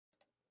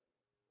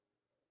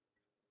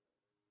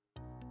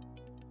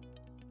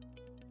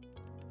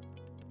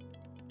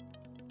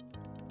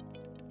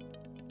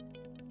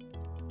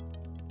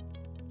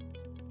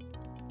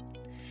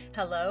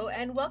Hello,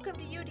 and welcome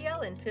to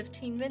UDL in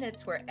 15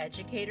 minutes, where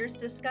educators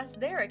discuss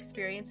their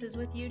experiences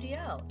with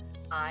UDL.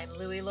 I'm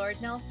Louie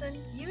Lord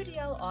Nelson,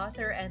 UDL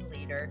author and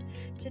leader.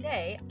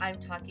 Today, I'm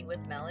talking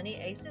with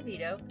Melanie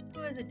Acevedo,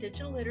 who is a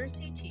digital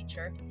literacy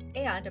teacher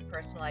and a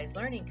personalized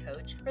learning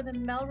coach for the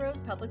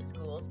Melrose Public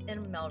Schools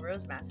in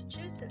Melrose,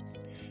 Massachusetts.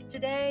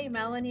 Today,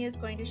 Melanie is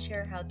going to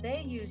share how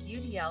they use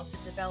UDL to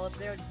develop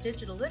their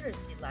digital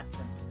literacy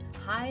lessons.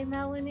 Hi,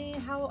 Melanie,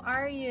 how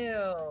are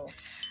you?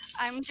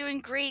 I'm doing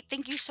great.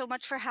 Thank you so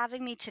much for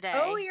having me Oh,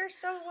 today. you're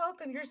so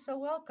welcome. You're so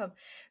welcome.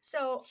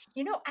 So,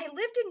 I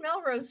lived in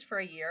Melrose for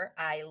a year.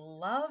 I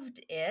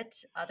loved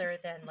it, other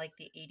than like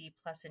the 80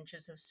 plus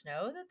inches of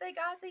snow that they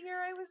got the year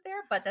I was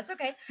there, but that's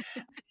okay.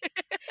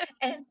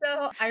 And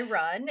so I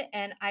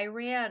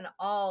ran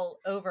all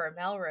over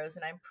Melrose,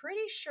 and I'm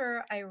pretty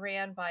sure I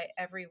ran by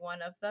every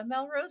one of the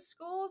Melrose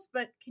schools.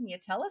 But can you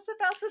tell us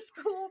about the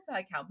schools?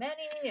 Like how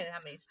many and how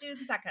many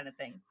students, that kind of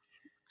thing?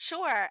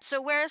 Sure.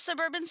 So we're a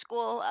suburban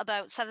school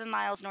about 7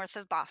 miles north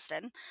of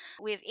Boston.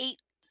 We have 8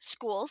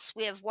 schools.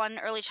 We have one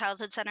early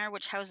childhood center,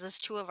 which houses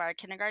 2 of our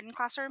kindergarten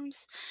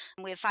classrooms.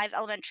 We have 5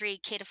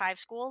 elementary K-5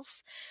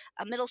 schools,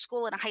 a middle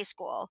school, and a high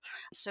school.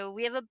 So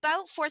we have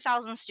about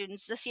 4,000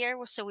 students this year.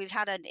 So we've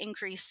had an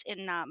increase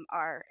in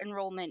our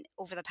enrollment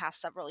over the past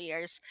several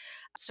years.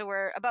 So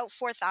we're about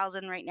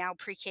 4,000 right now,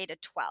 pre-K to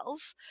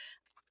 12.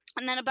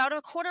 And then about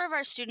a quarter of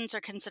our students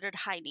are considered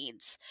high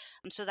needs.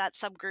 So that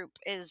subgroup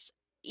is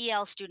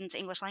EL students,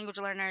 English language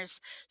learners,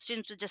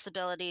 students with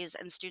disabilities,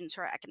 and students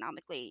who are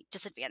economically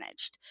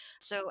disadvantaged.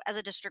 So as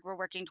a district, we're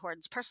working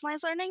towards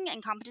personalized learning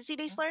and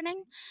competency-based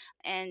learning,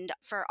 and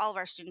for all of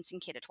our students in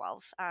K to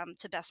 12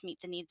 to best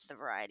meet the needs of the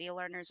variety of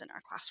learners in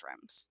our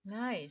classrooms.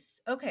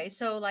 Nice. Okay,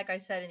 so like I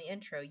said in the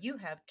intro, you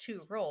have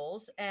two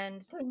roles,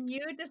 and can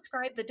you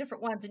describe the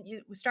different ones? And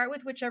you start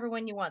with whichever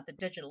one you want, the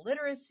digital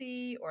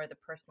literacy or the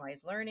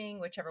personalized learning,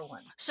 whichever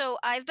one. So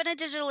I've been a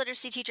digital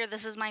literacy teacher.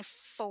 This is my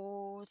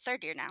fourth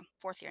year now.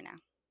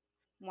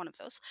 One of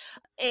those.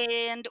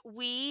 And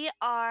we're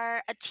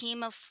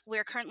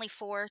currently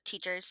 4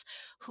 teachers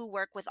who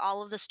work with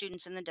all of the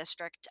students in the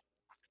district.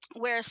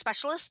 We're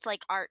specialists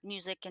like art,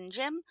 music, and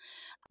gym.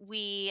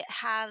 We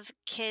have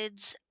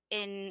kids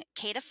in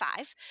K to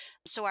 5.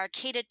 So our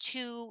K to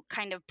 2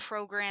 kind of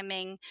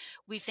programming,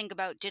 we think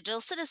about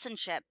digital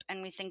citizenship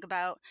and we think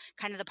about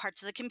kind of the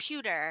parts of the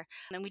computer,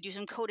 and we do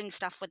some coding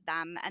stuff with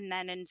them. And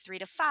then in 3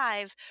 to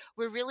 5,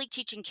 we're really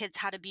teaching kids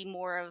how to be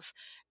more of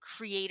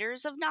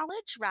creators of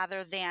knowledge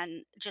rather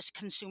than just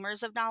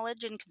consumers of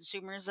knowledge and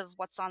consumers of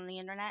what's on the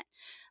internet.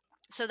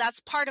 So that's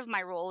part of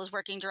my role, is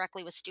working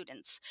directly with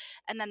students.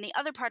 And then the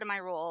other part of my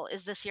role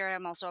is this year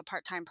I'm also a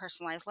part-time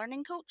personalized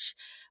learning coach.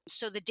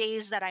 So the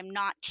days that I'm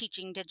not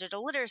teaching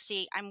digital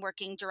literacy, I'm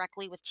working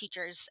directly with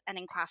teachers and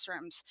in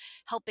classrooms,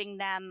 helping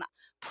them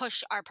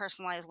push our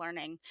personalized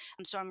learning.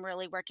 So I'm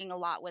really working a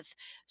lot with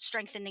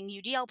strengthening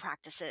UDL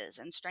practices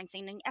and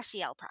strengthening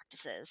SEL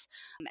practices,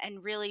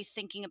 and really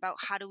thinking about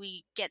how do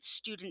we get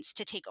students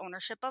to take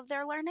ownership of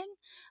their learning.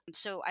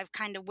 So I've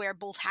kind of wear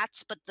both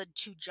hats, but the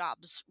two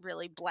jobs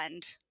really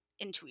blend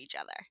into each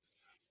other.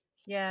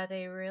 Yeah,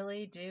 they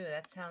really do.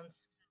 That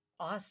sounds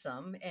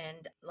awesome.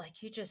 And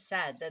like you just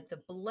said, that the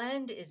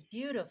blend is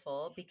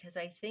beautiful, because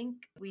I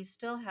think we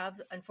still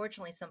have,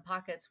 unfortunately, some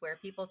pockets where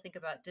people think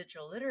about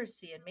digital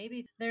literacy and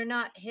maybe they're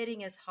not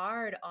hitting as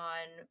hard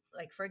on,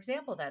 like, for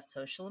example, that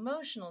social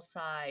emotional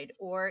side,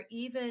 or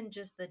even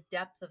just the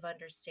depth of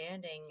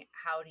understanding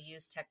how to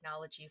use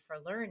technology for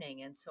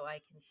learning. And so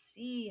I can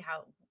see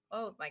how,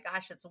 oh my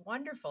gosh, it's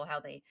wonderful how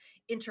they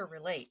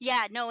interrelate.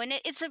 Yeah, no, and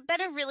it's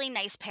been a really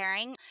nice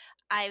pairing.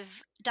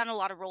 I've done a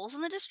lot of roles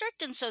in the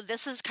district, and so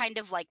this is kind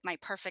of like my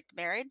perfect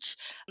marriage.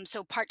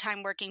 So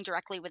part-time working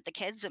directly with the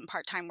kids and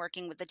part-time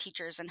working with the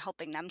teachers and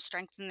helping them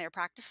strengthen their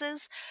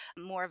practices,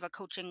 more of a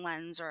coaching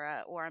lens or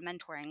a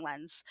mentoring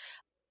lens.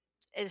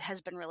 It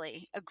has been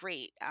really a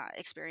great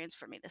experience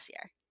for me this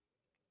year.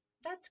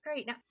 That's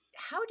great. Now,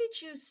 how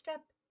did you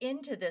step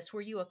into this?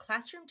 Were you a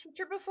classroom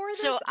teacher before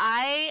So this?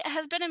 I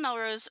have been in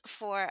Melrose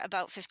for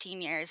about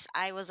 15 years.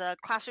 I was a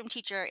classroom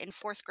teacher in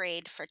 4th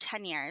grade for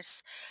 10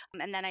 years,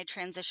 and then I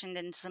transitioned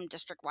into some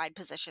district-wide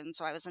positions.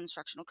 So I was an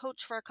instructional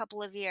coach for a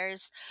couple of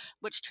years,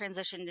 which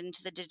transitioned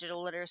into the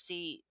digital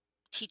literacy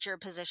teacher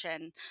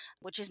position,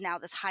 which is now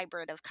this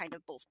hybrid of kind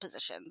of both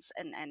positions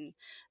and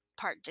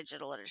part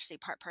digital literacy,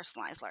 part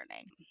personalized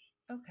learning.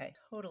 Okay,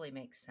 totally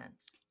makes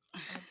sense.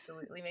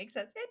 Absolutely makes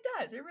sense. It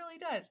does. It really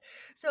does.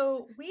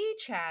 So, we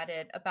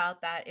chatted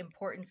about that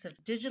importance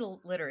of digital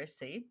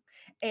literacy,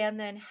 and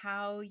then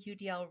how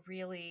UDL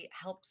really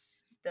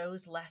helps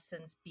those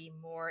lessons be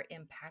more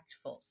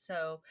impactful.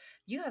 So,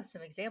 you have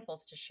some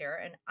examples to share,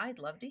 and I'd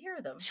love to hear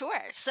them.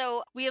 Sure.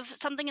 So we have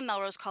something in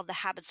Melrose called the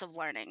habits of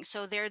learning.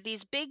 So there are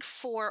these big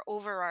 4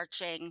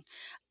 overarching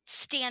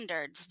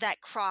standards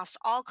that cross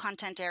all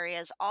content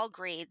areas, all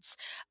grades.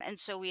 And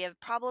so we have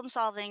problem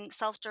solving,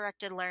 self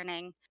directed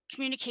learning,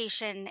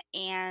 communication,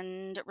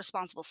 and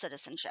responsible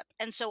citizenship.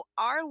 And so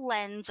our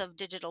lens of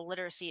digital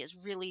literacy is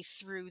really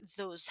through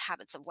those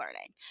habits of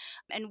learning.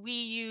 And we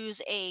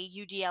use a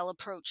UDL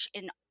approach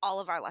in all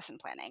of our lesson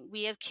planning.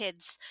 We have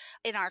kids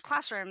in our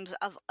classrooms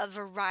of a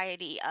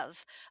variety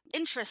of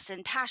interests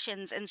and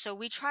passions. And so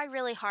we try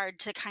really hard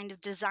to kind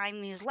of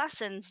design these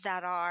lessons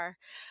that are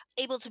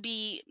able to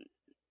be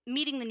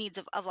meeting the needs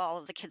of all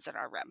of the kids in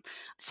our room.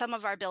 Some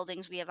of our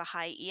buildings, we have a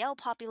high EL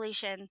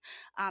population.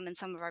 In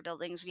some of our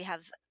buildings, we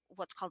have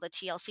what's called a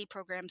TLC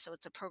program. So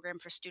it's a program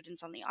for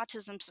students on the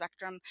autism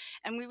spectrum.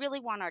 And we really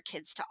want our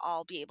kids to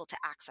all be able to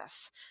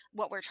access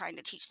what we're trying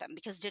to teach them,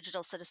 because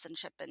digital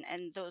citizenship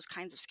and those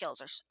kinds of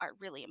skills are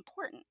really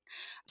important.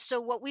 So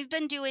what we've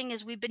been doing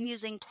is we've been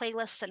using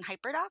playlists and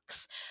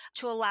hyperdocs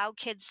to allow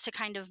kids to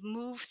kind of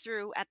move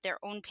through at their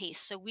own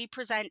pace. So we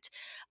present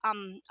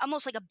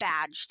almost like a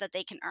badge that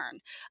they can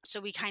earn.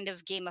 So we kind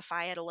of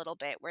gamify it a little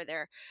bit, where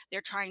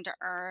they're trying to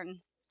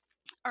earn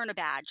a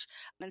badge.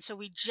 And so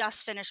we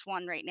just finished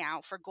one right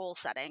now for goal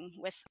setting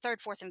with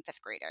third, fourth, and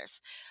fifth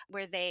graders,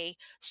 where they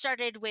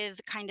started with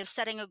kind of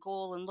setting a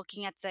goal and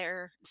looking at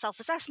their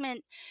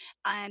self-assessment.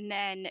 And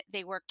then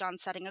they worked on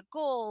setting a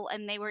goal,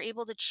 and they were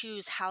able to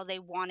choose how they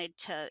wanted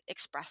to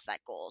express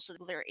that goal. So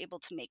they were able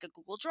to make a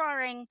Google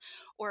drawing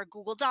or a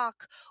Google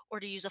Doc,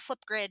 or to use a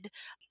Flipgrid,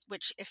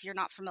 which, if you're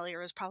not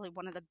familiar, is probably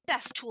one of the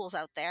best tools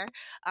out there.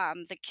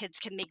 The kids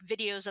can make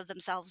videos of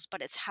themselves,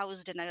 but it's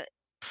housed in a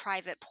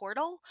private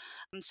portal,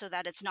 so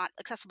that it's not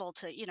accessible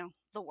to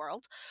the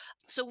world.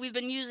 So we've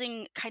been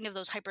using kind of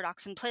those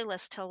hyperdocs and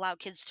playlists to allow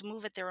kids to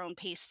move at their own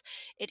pace.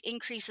 It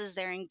increases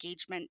their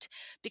engagement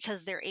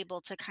because they're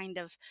able to kind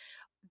of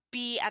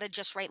be at a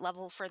just right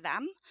level for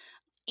them.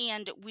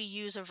 And we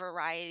use a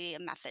variety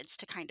of methods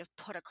to kind of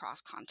put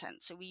across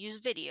content. So we use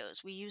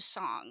videos, we use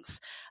songs,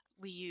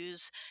 we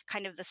use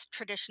kind of this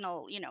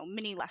traditional,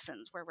 mini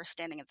lessons where we're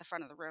standing at the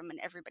front of the room and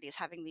everybody's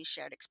having these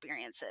shared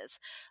experiences.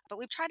 But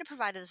we try to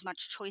provide as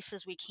much choice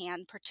as we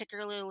can,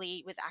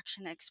 particularly with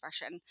action and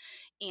expression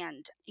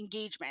and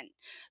engagement,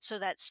 so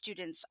that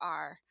students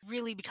are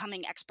really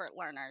becoming expert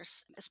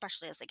learners,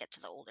 especially as they get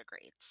to the older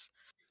grades.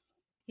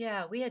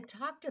 Yeah, we had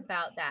talked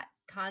about that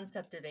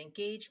concept of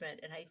engagement,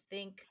 and I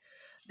think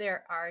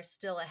there are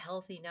still a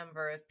healthy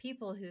number of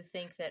people who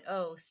think that,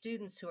 oh,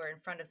 students who are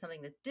in front of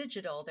something that's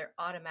digital, they're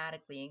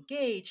automatically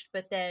engaged.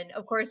 But then,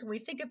 of course, when we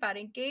think about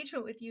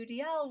engagement with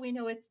UDL, we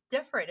know it's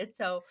different. And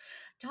so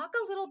talk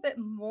a little bit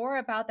more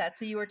about that.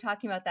 So you were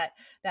talking about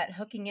that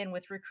hooking in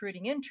with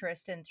recruiting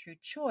interest and through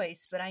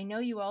choice, but I know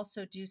you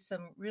also do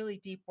some really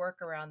deep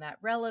work around that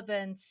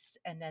relevance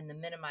and then the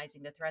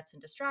minimizing the threats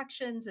and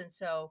distractions. And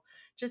so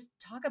just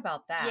talk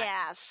about that.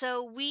 Yeah,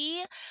 so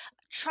we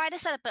try to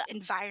set up an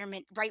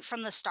environment right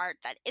from the start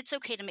that it's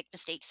okay to make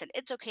mistakes and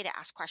it's okay to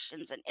ask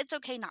questions and it's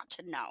okay not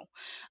to know,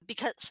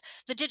 because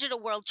the digital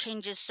world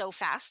changes so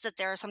fast that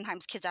there are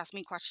sometimes kids ask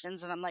me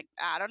questions and I'm like,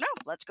 I don't know,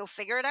 let's go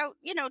figure it out,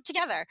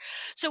 together.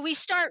 So we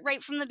start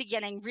right from the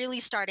beginning,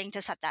 really starting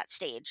to set that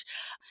stage.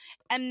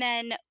 And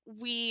then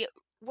we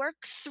work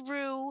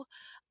through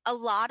a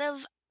lot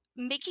of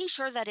making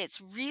sure that it's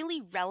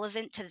really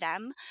relevant to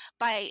them.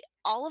 By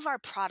all of our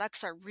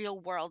products are real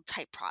world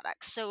type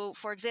products. So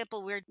for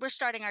example, we're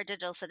starting our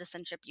digital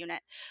citizenship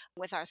unit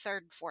with our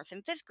third, fourth,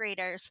 and fifth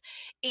graders,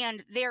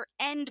 and their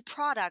end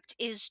product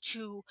is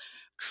to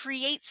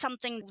create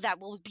something that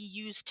will be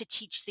used to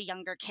teach the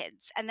younger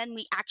kids. And then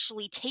we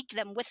actually take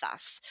them with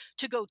us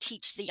to go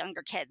teach the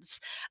younger kids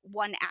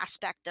one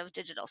aspect of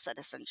digital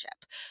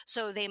citizenship.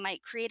 So they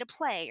might create a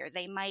play, or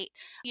they might,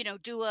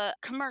 do a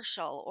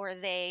commercial, or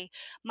they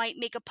might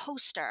make a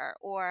poster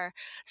or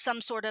some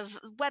sort of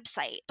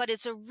website, but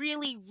it's a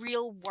really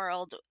real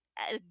world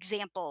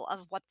example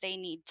of what they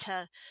need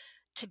to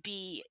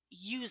be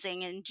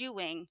using and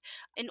doing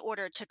in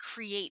order to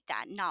create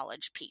that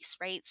knowledge piece,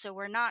 right? So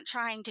we're not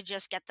trying to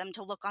just get them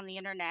to look on the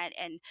internet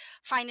and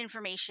find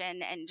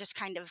information and just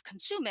kind of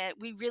consume it.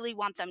 We really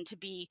want them to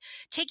be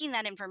taking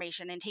that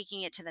information and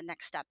taking it to the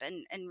next step,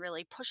 and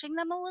really pushing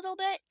them a little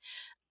bit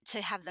to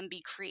have them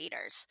be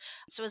creators.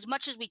 So as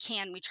much as we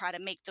can, we try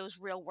to make those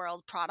real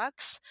world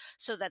products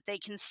so that they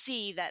can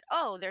see that,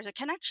 oh, there's a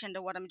connection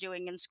to what I'm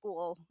doing in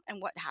school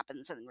and what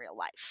happens in real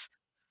life.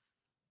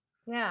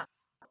 Yeah.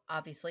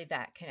 Obviously,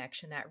 that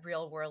connection, that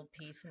real world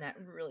piece, and that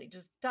really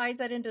just ties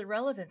that into the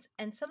relevance.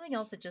 And something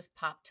else that just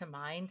popped to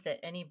mind that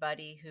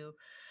anybody who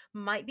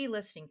might be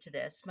listening to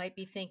this might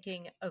be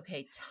thinking,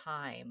 okay,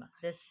 time.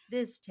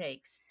 This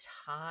takes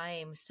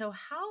time. So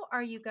how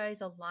are you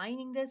guys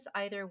aligning this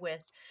either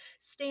with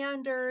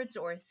standards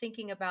or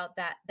thinking about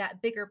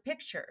that bigger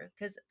picture?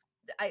 Because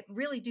I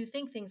really do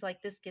think things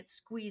like this get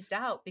squeezed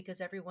out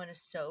because everyone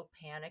is so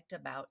panicked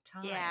about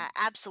Yeah, time.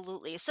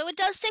 absolutely. So it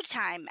does take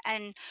time.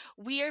 And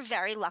we are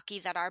very lucky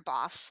that our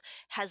boss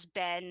has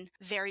been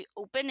very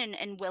open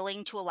and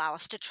willing to allow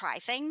us to try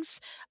things.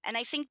 And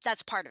I think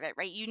that's part of it,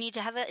 right? You need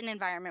to have an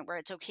environment where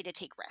it's okay to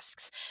take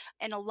risks.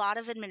 And a lot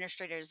of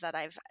administrators that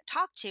I've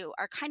talked to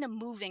are kind of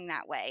moving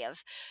that way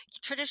of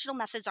traditional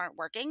methods aren't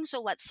working.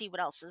 So let's see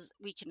what else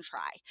we can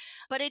try.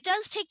 But it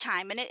does take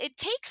time, and it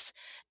takes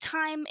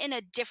time in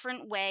a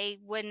different way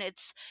when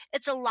it's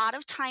a lot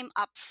of time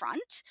up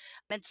front.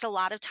 It's a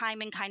lot of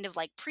time in kind of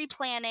like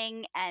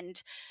pre-planning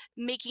and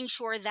making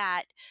sure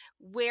that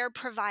we're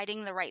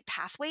providing the right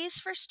pathways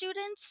for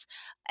students.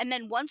 And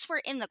then once we're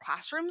in the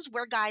classrooms,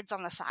 we're guides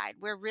on the side.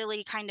 We're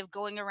really kind of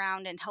going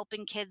around and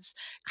helping kids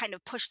kind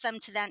of push them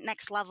to that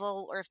next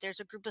level. Or if there's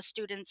a group of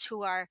students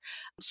who are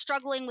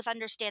struggling with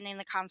understanding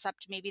the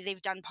concept, maybe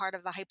they've done part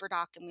of the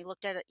hyperdoc and we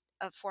looked at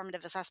a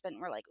formative assessment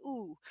and we're like,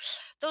 ooh,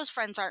 those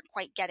friends aren't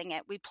quite getting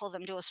it. We pull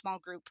them to a small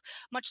group,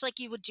 much like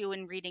you would do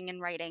in reading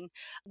and writing.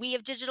 We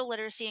have digital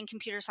literacy and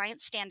computer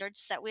science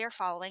standards that we are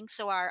following.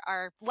 So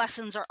our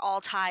lessons are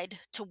all tied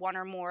to one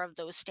or more of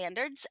those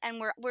standards.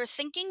 And we're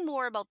thinking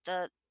more about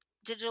the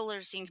digital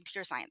literacy and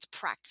computer science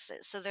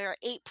practices. So there are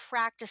 8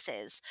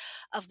 practices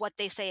of what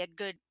they say a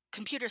good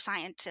computer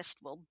scientist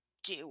will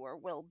do or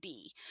will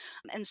be.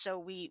 And so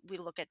we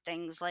look at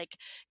things like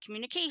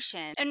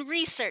communication and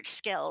research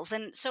skills.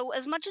 And so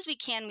as much as we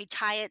can, we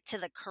tie it to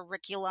the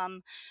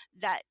curriculum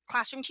that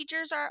classroom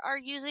teachers are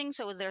using.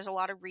 So there's a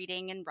lot of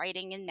reading and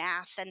writing and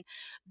math and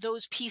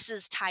those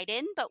pieces tied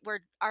in, but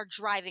our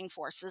driving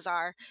forces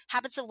are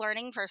habits of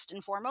learning first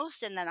and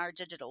foremost, and then our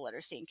digital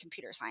literacy and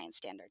computer science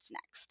standards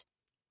next.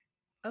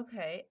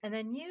 Okay. And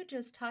then you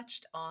just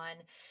touched on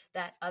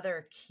that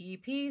other key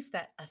piece,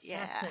 that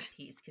Yeah. assessment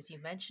piece, because you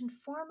mentioned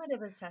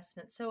formative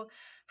assessment. So,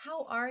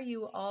 how are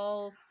you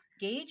all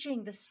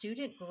gauging the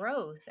student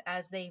growth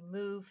as they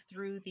move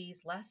through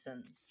these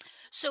lessons?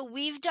 So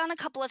we've done a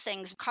couple of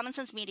things. Common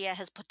Sense Media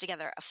has put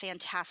together a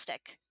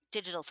fantastic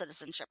digital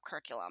citizenship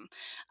curriculum,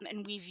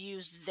 and we've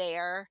used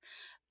their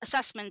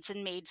assessments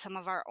and made some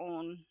of our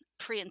own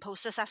pre and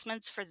post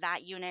assessments for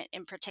that unit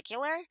in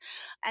particular.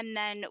 And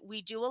then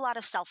we do a lot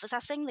of self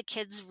assessing. The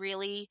kids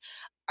really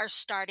are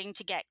starting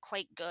to get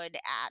quite good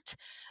at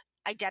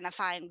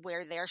identifying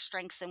where their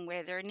strengths and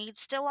where their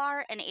needs still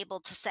are and able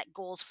to set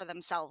goals for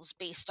themselves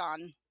based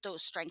on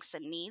those strengths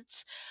and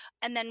needs.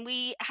 And then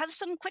we have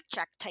some quick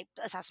check type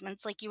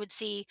assessments like you would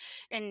see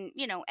in,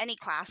 any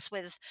class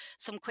with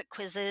some quick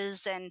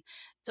quizzes and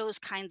those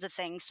kinds of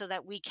things so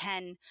that we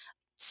can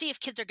see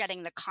if kids are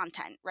getting the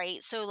content,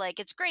 right? So like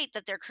it's great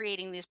that they're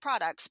creating these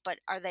products, but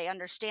are they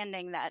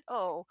understanding that,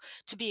 oh,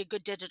 to be a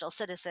good digital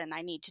citizen,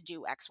 I need to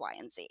do X, Y,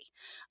 and Z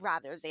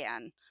rather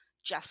than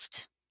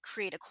just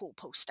create a cool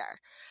poster.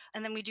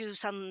 And then we do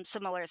some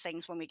similar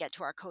things when we get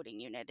to our coding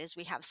unit is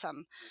we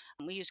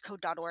use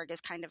code.org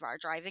as kind of our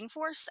driving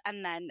force,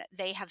 and then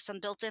they have some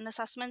built-in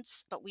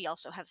assessments, but we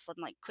also have some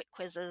like quick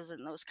quizzes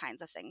and those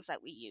kinds of things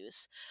that we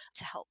use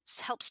to help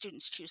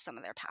students choose some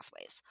of their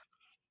pathways.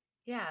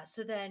 Yeah,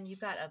 so then you've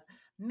got a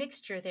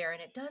mixture there,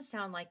 and it does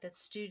sound like that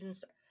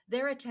students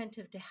they're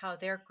attentive to how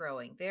they're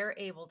growing. They're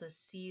able to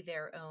see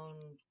their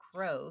own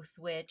growth,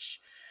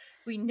 which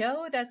we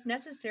know that's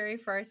necessary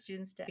for our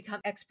students to become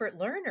expert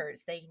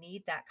learners. They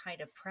need that kind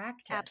of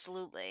practice.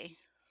 Absolutely.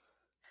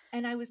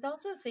 And I was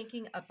also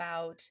thinking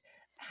about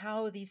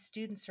how these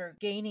students are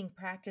gaining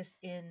practice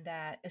in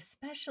that,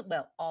 especially,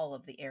 well, all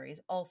of the areas,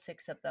 all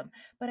 6 of them.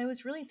 But I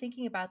was really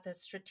thinking about the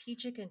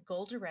strategic and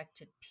goal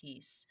directed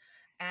piece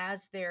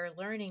as they're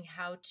learning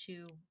how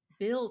to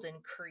build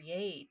and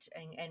create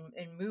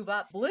and move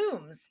up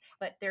blooms.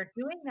 But they're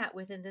doing that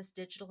within this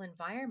digital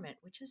environment,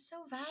 which is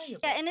so Yeah,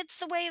 valuable. and it's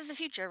the way of the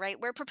future, right?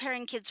 We're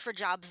preparing kids for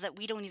jobs that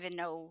we don't even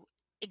know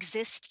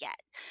exist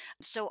yet.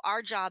 So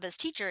our job as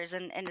teachers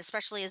and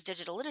especially as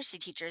digital literacy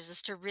teachers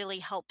is to really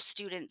help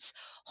students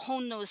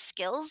hone those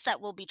skills that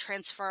will be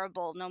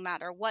transferable no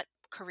matter what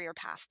career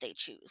path they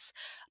choose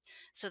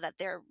so that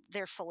they're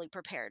fully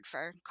prepared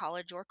for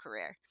college or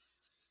career.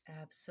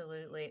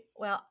 Absolutely.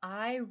 Well,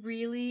 I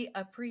really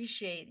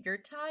appreciate your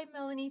time,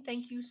 Melanie.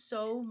 Thank you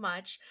so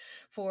much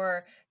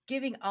for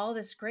giving all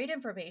this great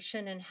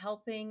information and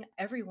helping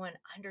everyone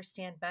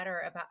understand better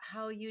about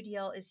how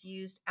UDL is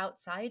used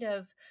outside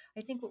of,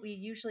 I think, what we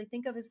usually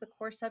think of as the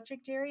core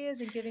subject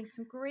areas and giving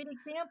some great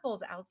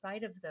examples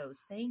outside of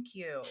those. Thank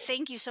you.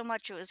 Thank you so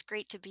much. It was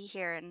great to be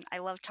here and I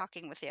love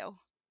talking with you.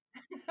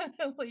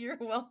 Well, you're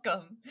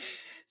welcome.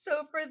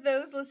 So, for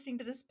those listening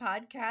to this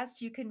podcast,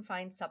 you can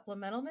find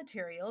supplemental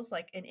materials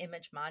like an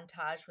image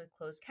montage with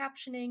closed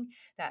captioning,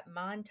 that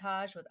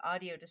montage with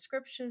audio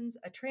descriptions,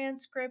 a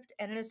transcript,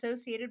 and an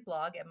associated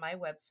blog at my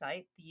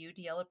website,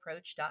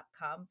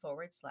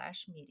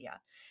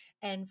 theudlapproach.com/media.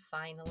 And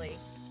finally,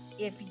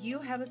 if you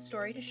have a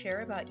story to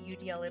share about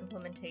UDL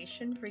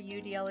implementation for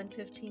UDL in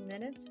 15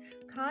 minutes,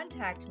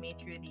 contact me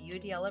through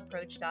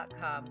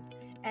theudlapproach.com.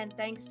 And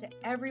thanks to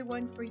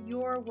everyone for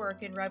your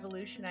work in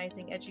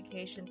revolutionizing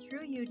education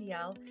through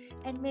UDL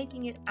and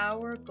making it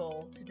our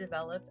goal to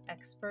develop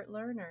expert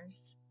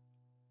learners.